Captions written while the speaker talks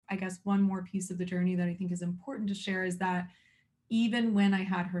I guess one more piece of the journey that I think is important to share is that even when I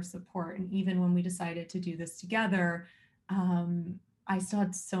had her support and even when we decided to do this together, I still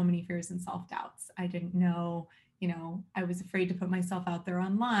had so many fears and self doubts. I didn't know, I was afraid to put myself out there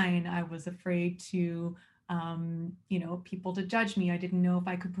online. I was afraid to, people to judge me. I didn't know if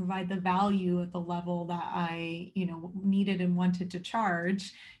I could provide the value at the level that I, needed and wanted to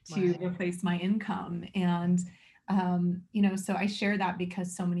charge to Right. replace my income. And so I share that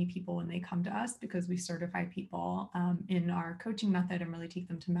because so many people, when they come to us, because we certify people in our coaching method and really take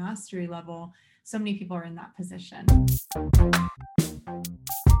them to mastery level, so many people are in that position.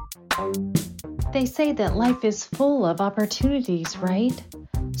 They say that life is full of opportunities, right?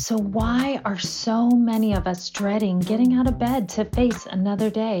 So, why are so many of us dreading getting out of bed to face another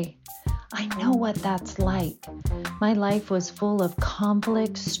day? I know what that's like. My life was full of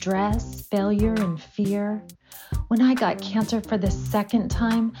conflict, stress, failure, and fear. When I got cancer for the second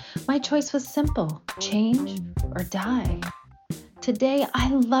time, my choice was simple: change or die. Today, I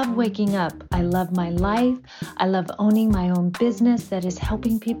love waking up. I love my life. I love owning my own business that is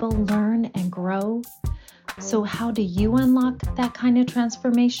helping people learn and grow. So, how do you unlock that kind of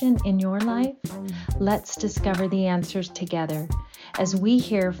transformation in your life? Let's discover the answers together as we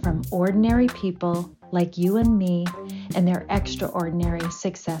hear from ordinary people like you and me and their extraordinary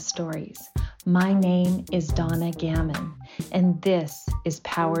success stories. My name is Donna Gammon, and this is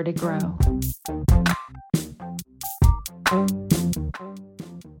Power to Grow.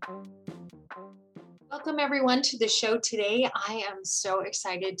 Welcome, everyone, to the show today. I am so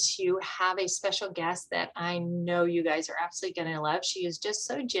excited to have a special guest that I know you guys are absolutely going to love. She is just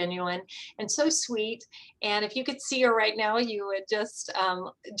so genuine and so sweet. And if you could see her right now, you would just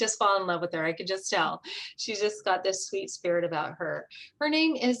fall in love with her. I could just tell. She's just got this sweet spirit about her. Her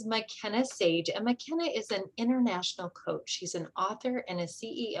name is McKenna Sage, and McKenna is an international coach. She's an author and a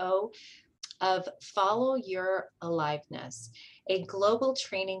CEO of Follow Your Aliveness, a global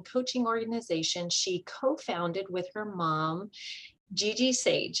training coaching organization she co founded with her mom, Gigi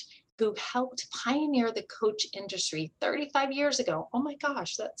Sage, who helped pioneer the coach industry 35 years ago. Oh my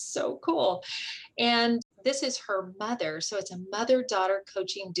gosh, that's so cool. And this is her mother. So it's a mother daughter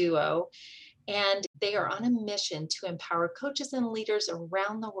coaching duo. And they are on a mission to empower coaches and leaders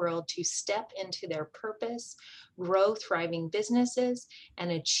around the world to step into their purpose, grow thriving businesses,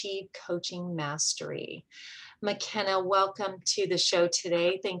 and achieve coaching mastery. McKenna, welcome to the show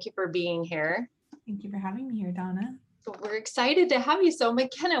today. Thank you for being here. Thank you for having me here, Donna. We're excited to have you. So,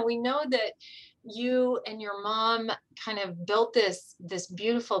 McKenna, we know that you and your mom kind of built this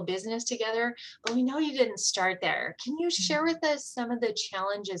beautiful business together, but we know you didn't start there. Can you share with us some of the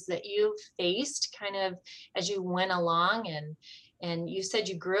challenges that you've faced kind of as you went along? And you said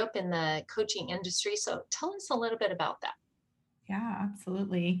you grew up in the coaching industry, so tell us a little bit about that. Yeah,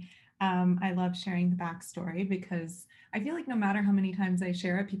 absolutely. I love sharing the backstory because I feel like no matter how many times I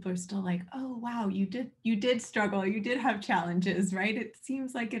share it, people are still like, "Oh, wow, you did struggle, you did have challenges, right?" It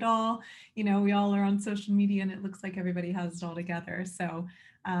seems like it all, we all are on social media and it looks like everybody has it all together. So,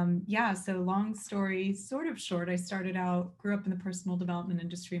 yeah, so long story sort of short, I started out, grew up in the personal development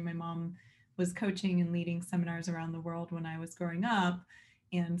industry. My mom was coaching and leading seminars around the world when I was growing up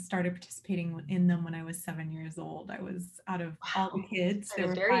and started participating in them when I was 7 years old. I was out of all the Wow, kids, there started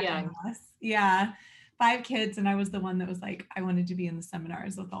were very five of young. us. Yeah, five kids. And I was the one that was like, I wanted to be in the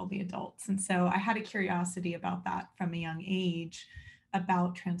seminars with all the adults. And so I had a curiosity about that from a young age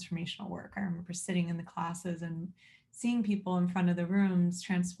about transformational work. I remember sitting in the classes and seeing people in front of the rooms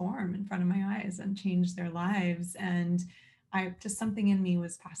transform in front of my eyes and change their lives. And I just something in me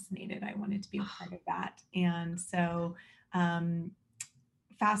was fascinated. I wanted to be a part of that. And so um,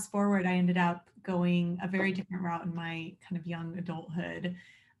 fast forward, I ended up going a very different route in my kind of young adulthood.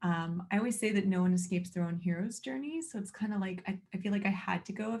 I always say that no one escapes their own hero's journey. So it's kind of like I feel like I had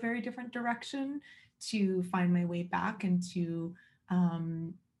to go a very different direction to find my way back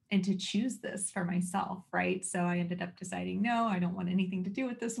um, and to choose this for myself, right? So I ended up deciding, no, I don't want anything to do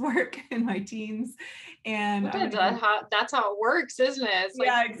with this work in my teens, and Well, I'm going to go. that's how it works, isn't it? It's like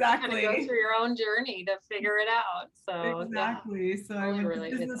Yeah, you gotta kind of go exactly. through your own journey to figure it out. So yeah, Exactly. So I totally went to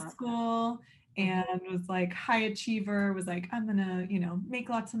relate with business that. school and Mhm. was like high achiever, was like, I'm gonna, make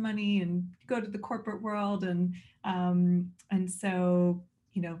lots of money and go to the corporate world. And so,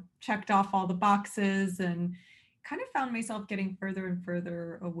 checked off all the boxes and kind of found myself getting further and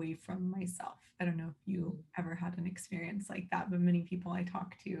further away from myself. I don't know if you Mhm. ever had an experience like that, but many people I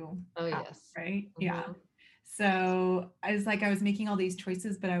talk to Oh have, yes. right? Yeah. Hmm. So I was making all these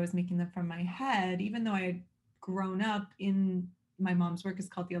choices, but I was making them from my head, even though I had grown up in my mom's work is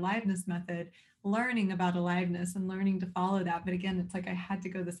called the aliveness method. learning about aliveness and learning to follow that. But again, it's like I had to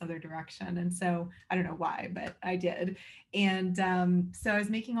go this other direction. And so I don't know why, but I did. And so I was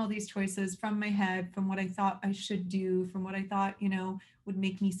making all these choices from my head, from what I thought I should do, from what I thought, would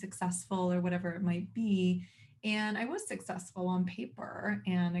make me successful or whatever it might be. And I was successful on paper,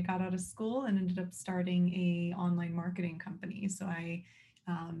 and I got out of school and ended up starting a online marketing company. So I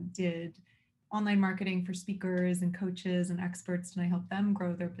did online marketing for speakers and coaches and experts, and I help them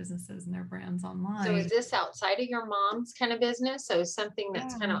grow their businesses and their brands So is online. this outside of your mom's kind of business? So something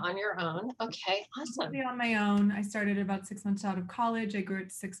that's kind Yeah, of on your own. Okay, awesome. completely on my own. I started about 6 months out of college. I grew it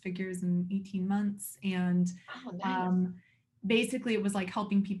to six figures in 18 months. And Oh, nice. um, basically, it was like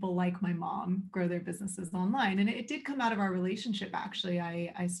helping people like my mom grow their businesses online. And it did come out of our relationship, actually.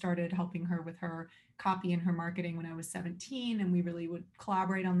 I started helping her with her copy and her marketing when I was 17, and we really would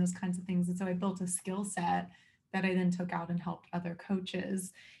collaborate on those kinds of things. And so I built a skill set that I then took out and helped other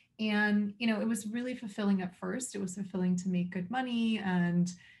coaches. And, it was really fulfilling at first. It was fulfilling to make good money,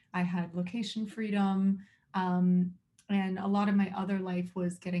 and I had location freedom. And a lot of my other life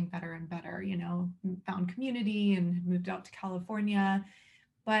was getting better and better, found community and moved out to California.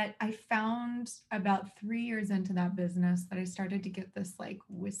 But I found about 3 years into that business that I started to get this like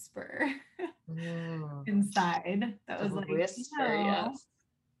whisper Mm, inside that the was like, whisper, yes.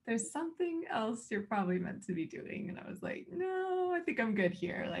 there's something else you're probably meant to be doing. And I was like, no, I think I'm good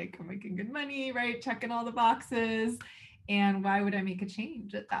here. Like, I'm making good money, right? Checking all the boxes. And why would I make a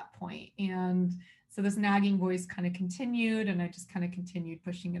change at that point? And so this nagging voice kind of continued, and I just kind of continued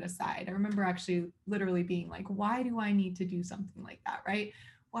pushing it aside. I remember actually literally being like, why do I need to do something like that? Right?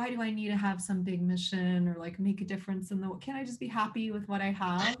 Why do I need to have some big mission or like make a difference in the, can I just be happy with what I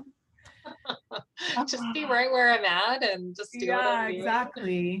have? Just be right where I'm at and just do what I'm Yeah, doing.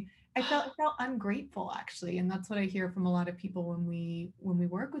 exactly. I felt ungrateful, actually, and that's what I hear from a lot of people when we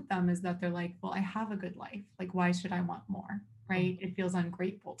work with them, is that they're like, well, I have a good life. Like, why should I want more? Right? It feels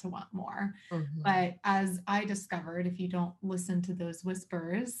ungrateful to want more. Mhm, But as I discovered, if you don't listen to those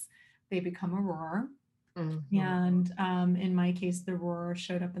whispers, they become a roar. mhm, And in my case, the roar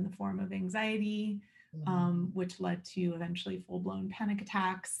showed up in the form of anxiety, mhm, which led to eventually full blown panic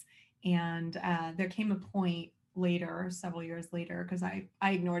attacks. And there came a point later, several years later, because I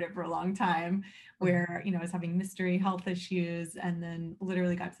ignored it for a long time, mhm, where I was having mystery health issues, and then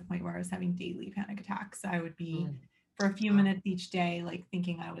literally got to the point where I was having daily panic attacks. I would be mhm. for a few Wow. minutes each day, like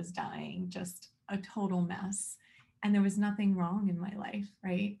thinking I was dying, just a total mess. And there was nothing wrong in my life,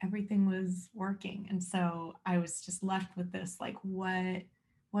 right? Everything was working. And so I was just left with this, like,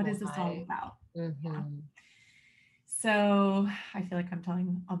 what is this all Why? about? Yeah. Mhm. So I feel like I'm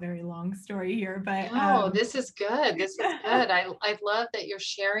telling a very long story here, but No, this is good. This is yeah. good. I love that you're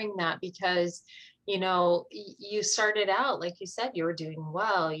sharing that because, you started out, like you said, you were doing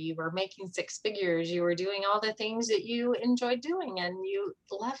well, you were making six figures, you were doing all the things that you enjoyed doing and you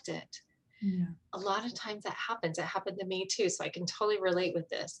left it. Yeah. A lot of times that happens. It happened to me too. So I can totally relate with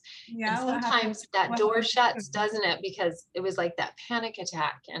this. And Yeah. What happened? sometimes that What door happened to shuts, you? doesn't it? Because it was like that panic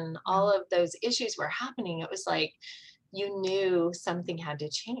attack and Yeah. all of those issues were happening. It was like you knew something had to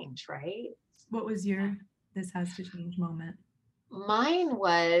change, right? What was your this has to change moment? Mine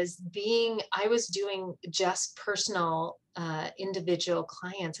was I was doing just personal individual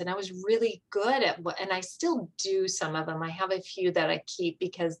clients and I was really good at what, and I still do some of them. I have a few that I keep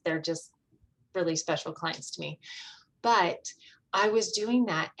because they're just really special clients to me. But I was doing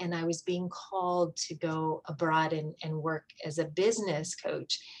that and I was being called to go abroad and work as a business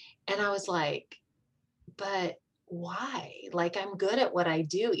coach. And I was like, but why? Like, I'm good at what I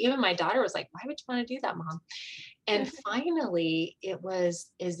do. Even my daughter was like, why would you want to do that, mom? And finally, it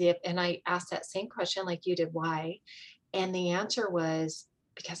was as if, and I asked that same question like you did, why? And the answer was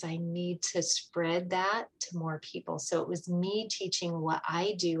because I need to spread that to more people. So it was me teaching what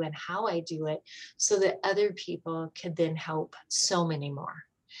I do and how I do it so that other people could then help so many more.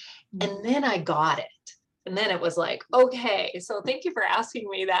 Yeah. And then I got it. And then it was like, okay, so thank you for asking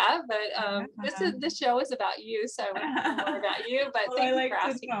me that. But Yeah. this show is about you, so I want to know more about you. But Well, I thank you for like to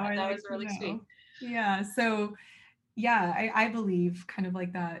asking know. that. I That like was to really sweet. know. Yeah. So yeah, I believe kind of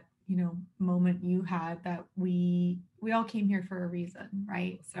like that, moment you had, that we all came here for a reason,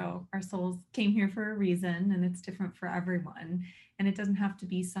 right? So our souls came here for a reason, and it's different for everyone. And it doesn't have to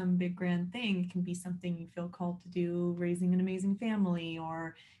be some big grand thing. It can be something you feel called to do, raising an amazing family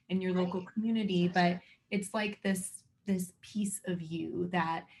or in your local Right. community. But it's like this piece of you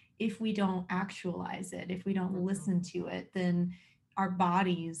that if we don't actualize it, if we don't Mhm. listen to it, then our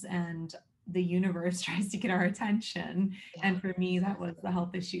bodies and the universe tries to get our attention. Yeah, And for me, that was the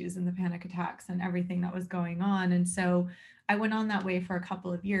health issues and the panic attacks and everything that was going on. And so I went on that way for a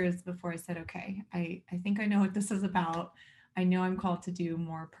couple of years before I said, okay, I think I know what this is about. I know I'm called to do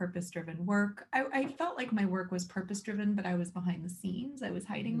more purpose driven work. I felt like my work was purpose driven, but I was behind the scenes. I was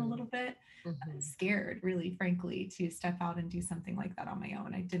hiding a little bit. I Mhm. was scared, really, frankly, to step out and do something like that on my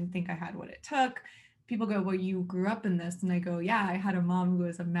own. I didn't think I had what it took. People go, well, you grew up in this. And I go, yeah, I had a mom who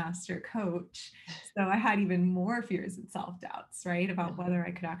was a master coach. So I had even more fears and self doubts, right, about Yeah. whether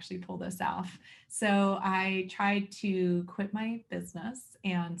I could actually pull this off. So I tried to quit my business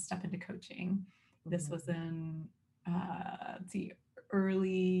and step into coaching. This was Mhm. in, let's see,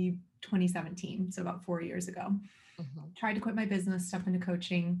 early 2017. So about 4 years ago. Mhm. Tried to quit my business, step into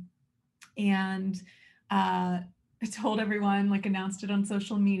coaching, and I told everyone, like announced it on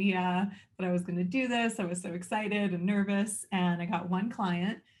social media that I was going to do this. I was so excited and nervous, and I got one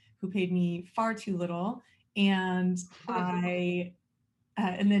client who paid me far too little, and I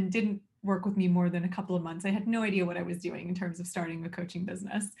and then didn't work with me more than a couple of months. I had no idea what I was doing in terms of starting a coaching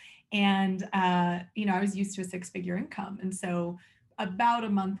business, and I was used to a six-figure income, and so about a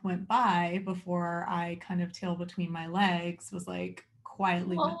month went by before I kind of tail between my legs was like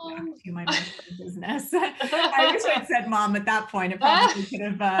quietly went back Mom. to my marketing business. I wish I'd said mom at that point. It probably could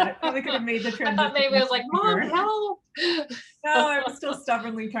have made the I thought transition maybe I much was like, Mom, easier. help. No, I was still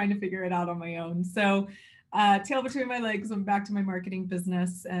stubbornly trying to figure it out on my own. So, tail between my legs, went back to my marketing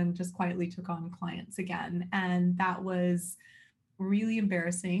business and just quietly took on clients again. And that was really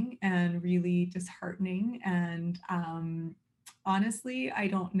embarrassing and really disheartening. And honestly, I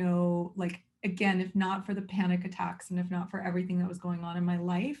don't know, like, again, if not for the panic attacks and if not for everything that was going on in my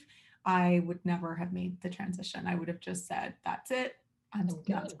life, I would never have made the transition. I would have just said, that's it. I'm I'm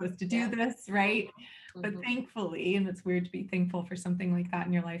not good. supposed to do Yeah. this, right? But Mhm. thankfully, and it's weird to be thankful for something like that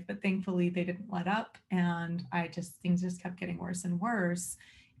in your life, but thankfully they didn't let up. And things just kept getting worse and worse.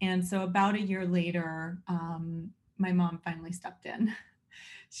 And so about a year later, my mom finally stepped in.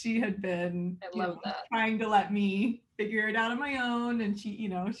 She had been, I love that. trying to let me figure it out on my own. And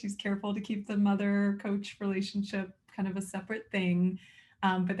she's careful to keep the mother coach relationship kind of a separate thing.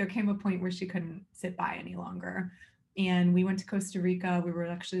 But there came a point where she couldn't sit by any longer. And we went to Costa Rica. We were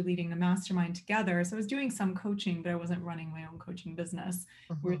actually leading a mastermind together. So I was doing some coaching, but I wasn't running my own coaching business.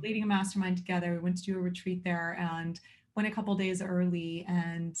 We were Mhm. leading a mastermind together. We went to do a retreat there and went a couple days early.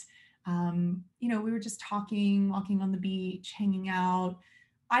 And, we were just talking, walking on the beach, hanging out.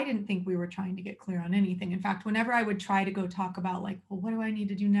 I didn't think we were trying to get clear on anything. In fact, whenever I would try to go talk about, like, well, what do I need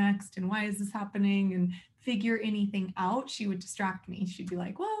to do next? And why is this happening? And figure anything out, she would distract me. She'd be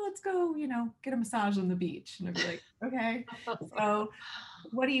like, well, let's go, get a massage on the beach. And I'd be like, okay. So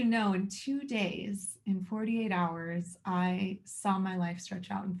what do you know? In 2 days, in 48 hours, I saw my life stretch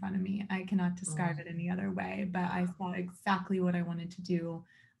out in front of me. I cannot describe Mm. it any other way, but I saw exactly what I wanted to do.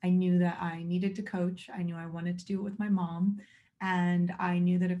 I knew that I needed to coach. I knew I wanted to do it with my mom. And I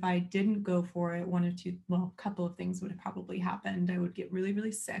knew that if I didn't go for it, a couple of things would have probably happened. I would get really,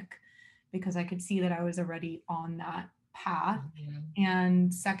 really sick because I could see that I was already on that path. Mhm.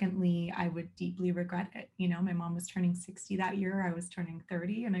 And secondly, I would deeply regret it. My mom was turning 60 that year. I was turning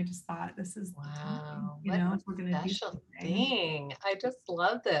 30. And I just thought, this is the time, Wow, what a if we're going to do special something. thing. I just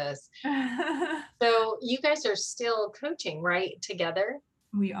love this. So you guys are still coaching, right? Together?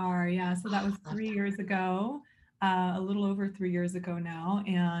 We are, yeah. So that was I love 3 years ago, a little over 3 years ago now.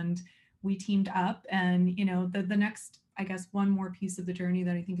 And we teamed up. And, the next, I guess, one more piece of the journey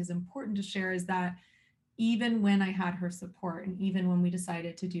that I think is important to share is that even when I had her support and even when we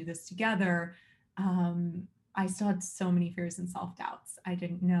decided to do this together, I still had so many fears and self doubts. I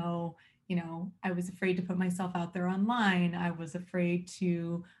didn't know, I was afraid to put myself out there online. I was afraid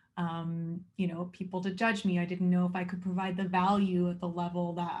to, people to judge me. I didn't know if I could provide the value at the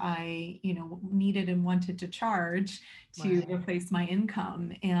level that I, needed and wanted to charge to Right. replace my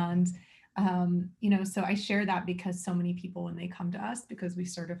income. And so I share that because so many people, when they come to us, because we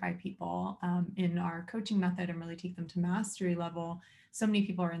certify people in our coaching method and really take them to mastery level, so many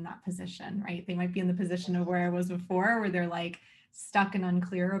people are in that position, right? They might be in the position of where I was before, where they're like stuck and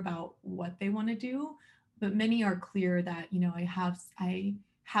unclear about what they want to do. But many are clear that, I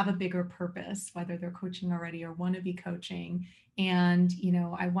have a bigger purpose, whether they're coaching already or want to be coaching. And,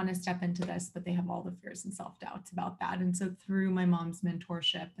 I want to step into this, but they have all the fears and self doubts about that. And so through my mom's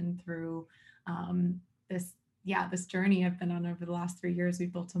mentorship and through um, this, yeah, this journey I've been on over the last 3 years,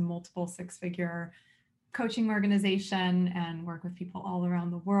 we've built a multiple six-figure coaching organization and work with people all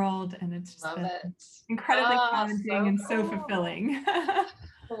around the world. And it's just Love been it. incredibly Ah, challenging so and so cool. fulfilling.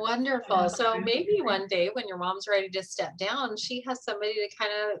 Wonderful. So maybe one day when your mom's ready to step down, she has somebody to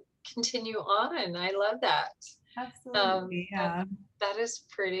kind of continue on. I love that. Absolutely. That Yeah. that is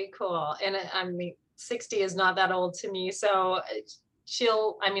pretty cool. And I mean, 60 is not that old to me. So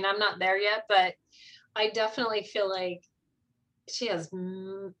I mean, I'm not there yet, but I definitely feel like she has,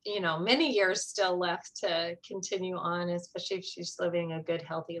 many years still left to continue on, especially if she's living a good,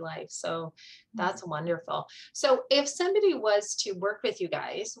 healthy life. So that's wonderful. So if somebody was to work with you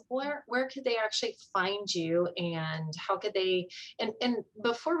guys, where could they actually find you, and how could they, and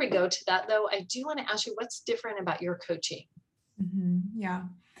before we go to that though, I do want to ask you what's different about your coaching? Yeah.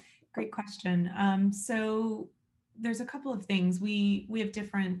 Great question. So there's a couple of things. We have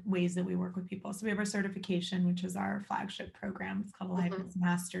different ways that we work with people. So we have our certification, which is our flagship program. It's called Mhm. Aliveness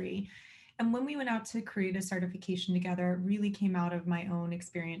Mastery. And when we went out to create a certification together, it really came out of my own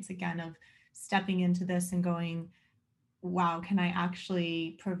experience again of stepping into this and going, wow, can I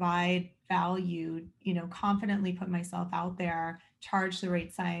actually provide value, confidently put myself out there, charge the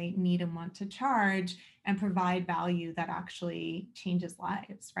rates I need and want to charge, and provide value that actually changes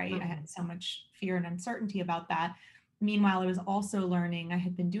lives, right? I Mhm. had so much fear and uncertainty about that. Meanwhile, I was also learning, I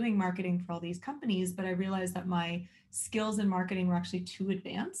had been doing marketing for all these companies, but I realized that my skills in marketing were actually too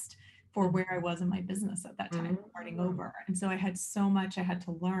advanced for where I was in my business at that time, starting Mhm. over. And so I had so much I had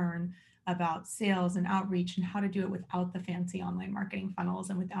to learn about sales and outreach and how to do it without the fancy online marketing funnels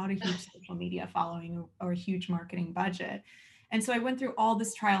and without a huge social media following or a huge marketing budget. And so I went through all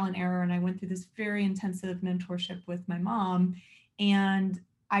this trial and error, and I went through this very intensive mentorship with my mom. And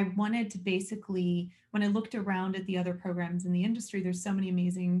I wanted to basically, when I looked around at the other programs in the industry, there's so many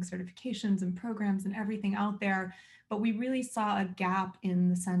amazing certifications and programs and everything out there. But we really saw a gap in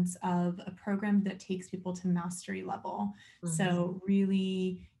the sense of a program that takes people to mastery level. Mhm. So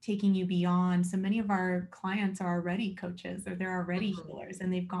really taking you beyond. So many of our clients are already coaches or they're already Mhm. healers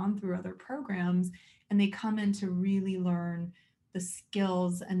and they've gone through other programs and they come in to really learn the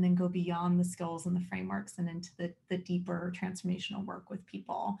skills and then go beyond the skills and the frameworks and into the deeper transformational work with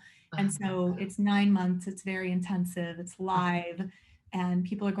people. I And love so that. it's 9 months, it's very intensive, it's live, and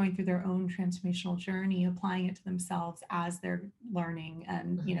people are going through their own transformational journey, applying it to themselves as they're learning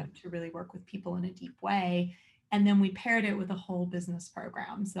and, Mhm. to really work with people in a deep way. And then we paired it with a whole business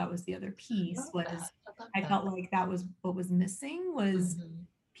program. So that was the other I piece love that. was I love I that. felt like that was what was missing was Mhm.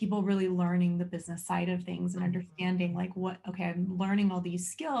 people really learning the business side of things and Mhm. understanding like okay, I'm learning all these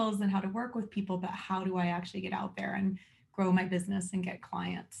skills and how to work with people, but how do I actually get out there and grow my business and get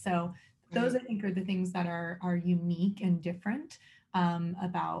clients? So those Right. I think are the things that are unique and different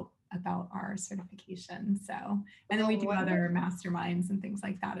about our certification. So, and then we Well, do wonderful. other masterminds and things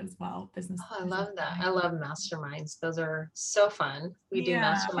like that as well. Business Oh, I business love that. I development. love masterminds. Those are so fun. We do Yeah.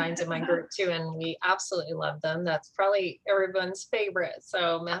 masterminds in my group too, and we absolutely love them. That's probably everyone's favorite.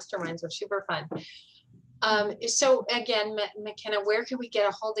 So masterminds are super fun. So again, McKenna, where can we get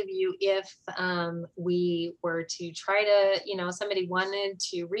a hold of you if we were to try to, somebody wanted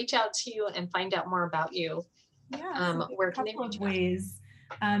to reach out to you and find out more about you? Yeah, so there's Where a can they couple reach of out? ways.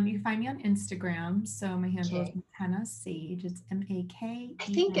 You can find me on Instagram. So my handle is Okay. McKenna Sage. It's I think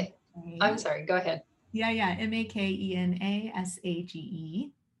I'm MAKENA. sorry. Go ahead. Yeah,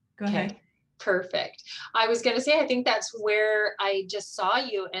 MAKENASAGE. Go ahead. Okay, perfect. I was going to say, I think that's where I just saw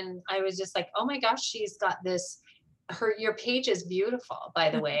you and I was just like, oh my gosh, she's got this. Your page is beautiful, by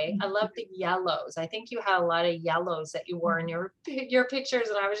the way. I love the yellows. I think you had a lot of yellows that you wore in your pictures,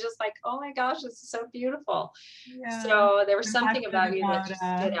 and I was just like, oh my gosh, this is so beautiful. Yeah, So there was I'm something passionate about you that about just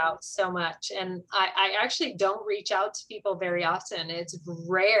stood out so much. And I actually don't reach out to people very often. It's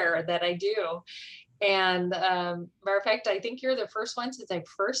rare that I do. And matter of fact, I think you're the first one since I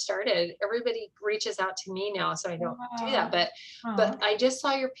first started. Everybody reaches out to me now, so I don't do that. wow. But I just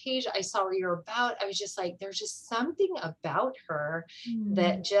saw your page. I saw your about. I was just like, there's just something about her Hmm,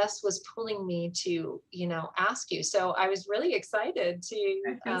 that just was pulling me to, ask you. So I was really excited I to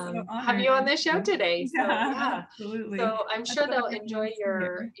feel so have honored. you on Thank the show you. today. So Yeah, yeah. absolutely. So I'm That's sure what they'll everyone enjoy wants to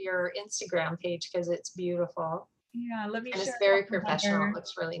your hear. your Instagram page because it's beautiful Yeah, let me and share it's very couple of professional. It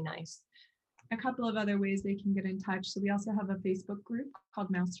looks really nice. a couple of other ways they can get in touch. So we also have a Facebook group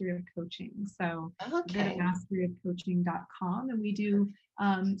called Mastery of Coaching. So go to Okay. masteryofcoaching.com and we do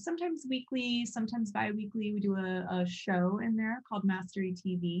sometimes weekly, sometimes bi-weekly, we do a show in there called Mastery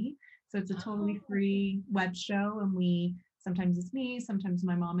TV. So it's a totally Oh, free web show and sometimes it's me, sometimes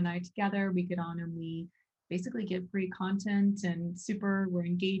my mom and I together, we get on and we basically give free content and we're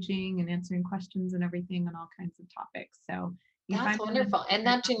engaging and answering questions and everything on all kinds of topics. So you can that's find me on wonderful. And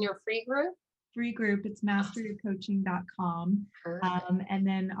that's in Instagram, your free group? free group. It's Awesome. masteryofcoaching.com. Perfect. And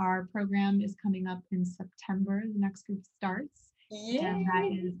then our program is coming up in September. The next group starts. And that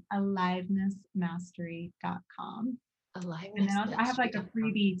Yay. is alivenessmastery.com. And then I have like a Alivenessmastery.com.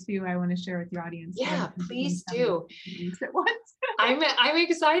 freebie too I want to share with your audience, but Yeah, I'm doing please 7 do. links at once. I'm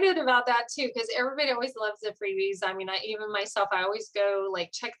excited about that too, because everybody always loves the freebies. I mean, even myself, I always go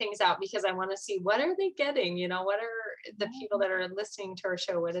like check things out because I want to see what are they getting, what are the people that are listening to our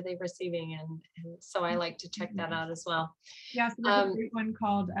show, what are they receiving? And so I like to check that out as well. Yeah, so there's a Um, great one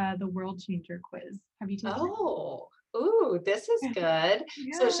called the World Changer Quiz. Have you taken it? oh, ooh, this is good.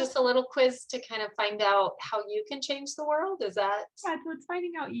 So it's Yeah. just a little quiz to kind of find out how you can change the world. Is that? Yeah, so it's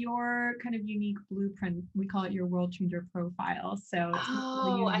finding out your kind of unique blueprint. We call it your World Changer profile. So it's going to tell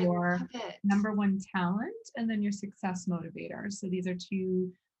Oh, you I your love it. number one talent and then your success motivator. So these are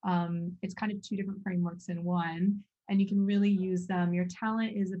it's kind of two different frameworks in one. And you can really use them. Your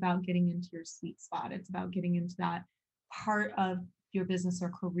talent is about getting into your sweet spot. It's about getting into that part of your business or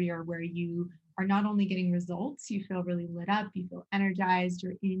career where you are not only getting results, you feel really lit up, you feel energized,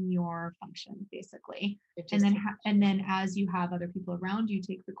 you're in your function basically. And then as you have other people around you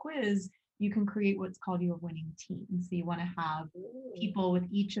take the quiz, you can create what's called your winning team. So you want to have people with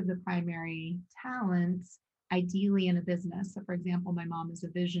each of the primary talents, ideally in a business. So for example, my mom is a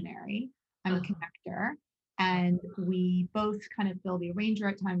visionary, I'm a connector, and we both kind of fill the arranger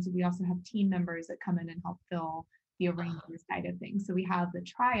at times. We also have team members that come in and help fill the arranger side of things. So we have the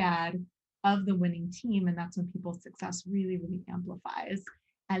triad of the winning team, and that's when people's success really, really amplifies.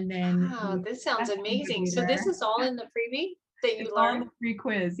 And then Wow, the this sounds success amazing. So motivator, this is all in the freebie that it's you all in the learn? free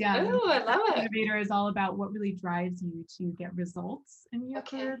quiz. Yeah. And the Oh, I success love it. motivator is all about what really drives you to get results in your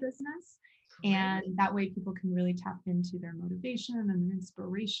career Okay, business. great. And that way people can really tap into their motivation and their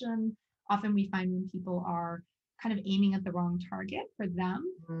inspiration. Often we find when people are kind of aiming at the wrong target for them,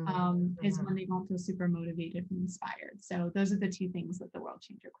 is when they don't feel super motivated and inspired. So those are the two things that the World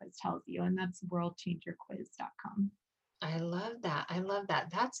Changer Quiz tells you, and that's worldchangerquiz.com. I love that. I love that.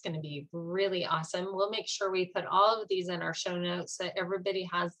 That's going to be really awesome. We'll make sure we put all of these in our show notes so everybody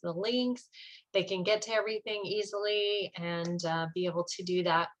has the links. They can get to everything easily and be able to do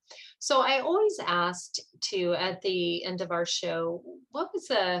that. So I always asked to, at the end of our show, what was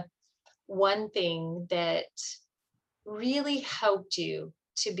the one thing that really helped you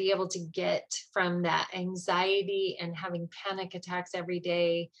to be able to get from that anxiety and having panic attacks every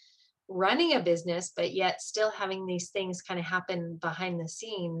day, running a business, but yet still having these things kind of happen behind the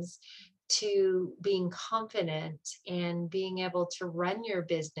scenes, to being confident and being able to run your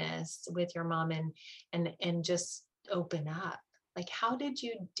business with your mom and just open up? Like, how did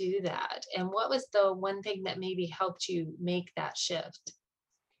you do that? And what was the one thing that maybe helped you make that shift?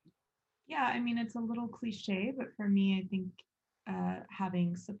 Yeah, I mean, it's a little cliche, but for me, I think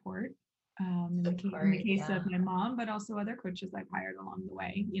having support in the Support, case yeah. of my mom, but also other coaches I've hired along the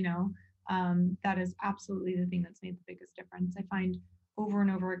way, that is absolutely the thing that's made the biggest difference. I find over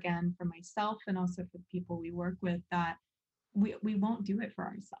and over again for myself and also for the people we work with that we won't do it for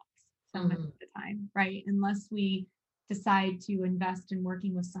ourselves so much of the time, right? Unless we decide to invest in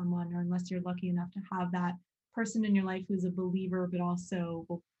working with someone, or unless you're lucky enough to have that person in your life who's a believer, but also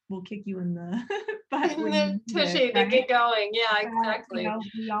will kick you in the butt And when you then need it, pushing to right? get going. Yeah, But, exactly. we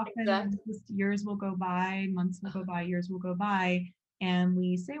often Exactly. just years will go by, months will go by, years will go by, and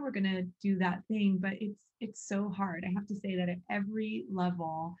we say we're going to do that thing, but it's so hard. I have to say that at every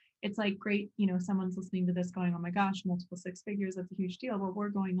level, it's like great, someone's listening to this going, oh my gosh, multiple six figures, that's a huge deal. But we're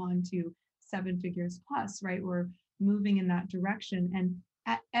going on to 7 figures plus, right? We're moving in that direction. And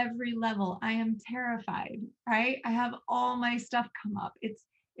at every level, I am terrified, right? I have all my stuff come up. It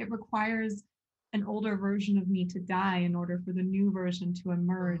requires an older version of me to die in order for the new version to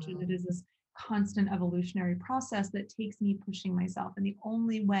emerge. And it is this constant evolutionary process that takes me pushing myself. And the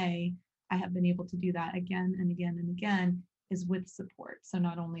only way I have been able to do that again and again and again is with support. So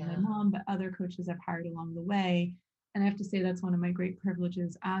not only my Yeah. mom, but other coaches I've hired along the way. And I have to say that's one of my great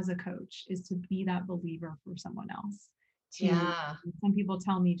privileges as a coach, is to be that believer for someone else. To Yeah. Some people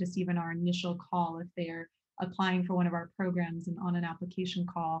tell me just even our initial call, if they're applying for one of our programs and on an application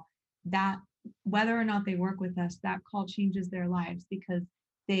call, that whether or not they work with us, that call changes their lives because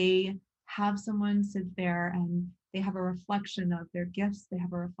they have someone sit there and they have a reflection of their gifts. They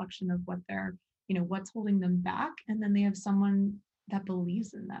have a reflection of what they're, what's holding them back. And then they have someone that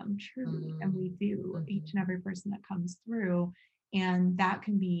believes in them truly. And we do, each and every person that comes through. And that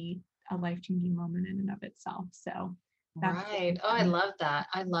can be a life-changing moment in and of itself. So that's Right. Oh, I love that.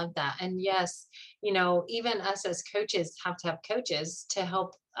 I love that. And yes, even us as coaches have to have coaches to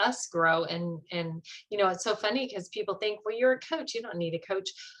help us grow. And it's so funny because people think, well, you're a coach, you don't need a coach.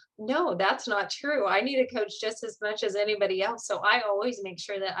 No, that's not true. I need a coach just as much as anybody else. So I always make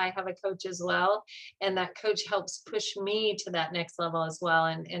sure that I have a coach as well. And that coach helps push me to that next level as well.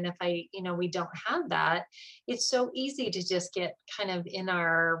 And if we don't have that, it's so easy to just get kind of in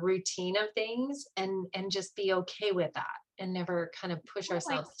our routine of things and just be okay with that and never kind of push Well,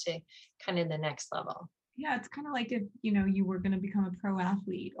 like, ourselves to kind of the next level. yeah, it's kind of like if, you were going to become a pro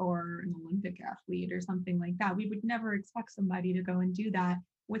athlete or an Olympic athlete or something like that. We would never expect somebody to go and do that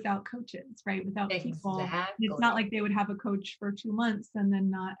without coaches, right? Without people. It's not Exactly. like they would have a coach for 2 months and then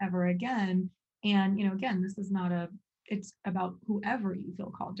not ever again. And, again, this is not it's about whoever you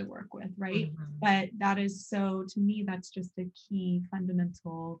feel called to work with, right? Mhm. But that is so, to me, that's just a key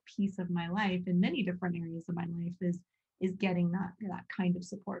fundamental piece of my life in many different areas of my life is getting that kind of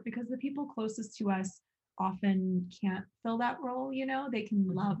support, because the people closest to us often can't fill that role. They can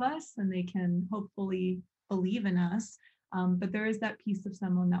Mhm. love us and they can hopefully believe in us, but there is that piece of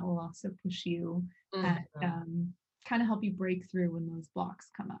someone that will also push you and Mhm. kind of help you break through when those blocks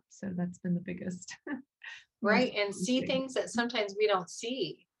come up. So that's been the biggest most Right. And important see thing. things that sometimes we don't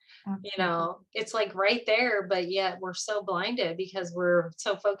see. Absolutely. It's like right there, but yet we're so blinded because we're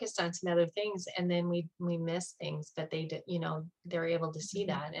so focused on some other things, and then we miss things, but they're able to see Mhm.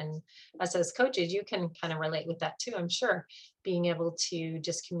 that. And us as coaches, you can kind of relate with that too, I'm sure, being able to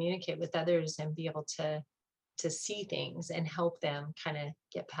just communicate with others and be able to see things and help them kind of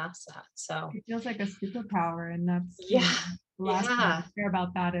get past that. So It feels like a superpower. And that's, yeah, the last thing yeah. I share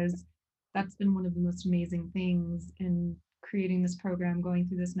about that is that's been one of the most amazing things in creating this program, going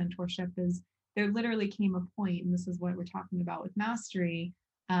through this mentorship, is there literally came a point, and this is what we're talking about with mastery.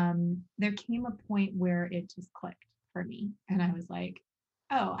 There came a point where it just clicked for me. And I was like,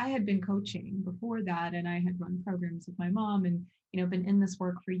 oh, I had been coaching before that, and I had run programs with my mom and, been in this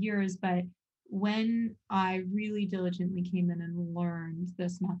work for years. But when I really diligently came in and learned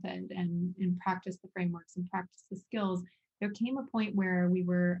this method and practiced the frameworks and practiced the skills, there came a point where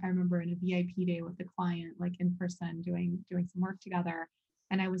I remember in a VIP day with the client, like in person, doing some work together.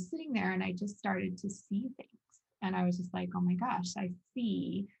 And I was sitting there and I just started to see things. And I was just like, oh my gosh,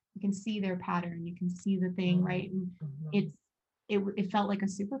 you can see their pattern, you can see the thing, right? And Mhm. it's, it felt like a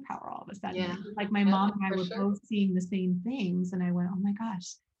superpower all of a sudden. Yeah, It was like my yeah, mom and I for were sure. both seeing the same things. And I went, oh my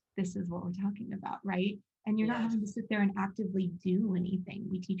gosh, this is what we're talking about, right? And you're not Yes. having to sit there and actively do anything.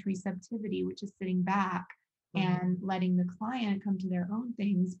 We teach receptivity, which is sitting back Mhm. and letting the client come to their own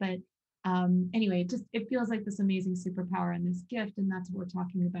things. But anyway, it feels like this amazing superpower and this gift, and that's what we're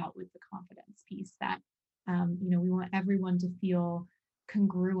talking about with the confidence piece. That we want everyone to feel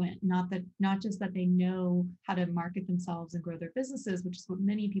congruent, not just that they know how to market themselves and grow their businesses, which is what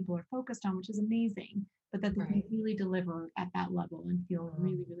many people are focused on, which is amazing, but that they can Right. really deliver at that level and feel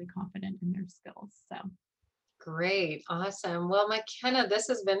really, Mhm. really confident in their skills. So Great. Awesome. Well, McKenna, this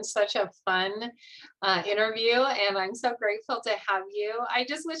has been such a fun interview, and I'm so grateful to have you. I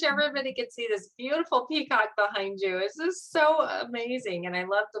just wish everybody could see this beautiful peacock behind you. It's just so amazing. And I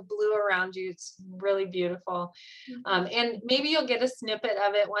love the blue around you. It's really beautiful. And maybe you'll get a snippet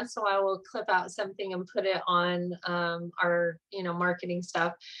of it once in a while. We'll clip out something and put it on our, marketing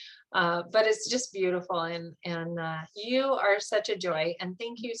stuff. But it's just beautiful, and you are such a joy. And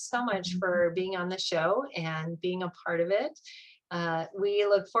thank you so much for being on the show and being a part of it. We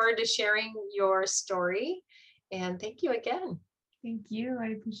look forward to sharing your story. And thank you again. thank you. I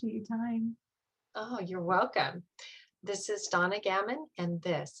appreciate your time. Oh, you're welcome. This is Donna Gammon, and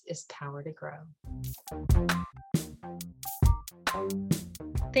this is Power to Grow.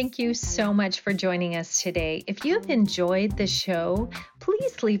 Thank you so much for joining us today. If you have enjoyed the show,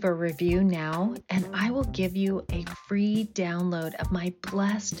 please leave a review now, and I will give you a free download of my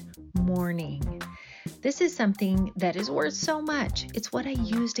blessed morning. This is something that is worth so much. It's what I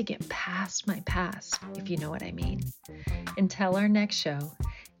use to get past my past, if you know what I mean. Until our next show,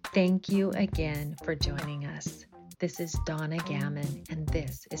 thank you again for joining us. This is Donna Gammon, and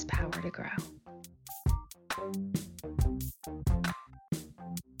this is Power to Grow.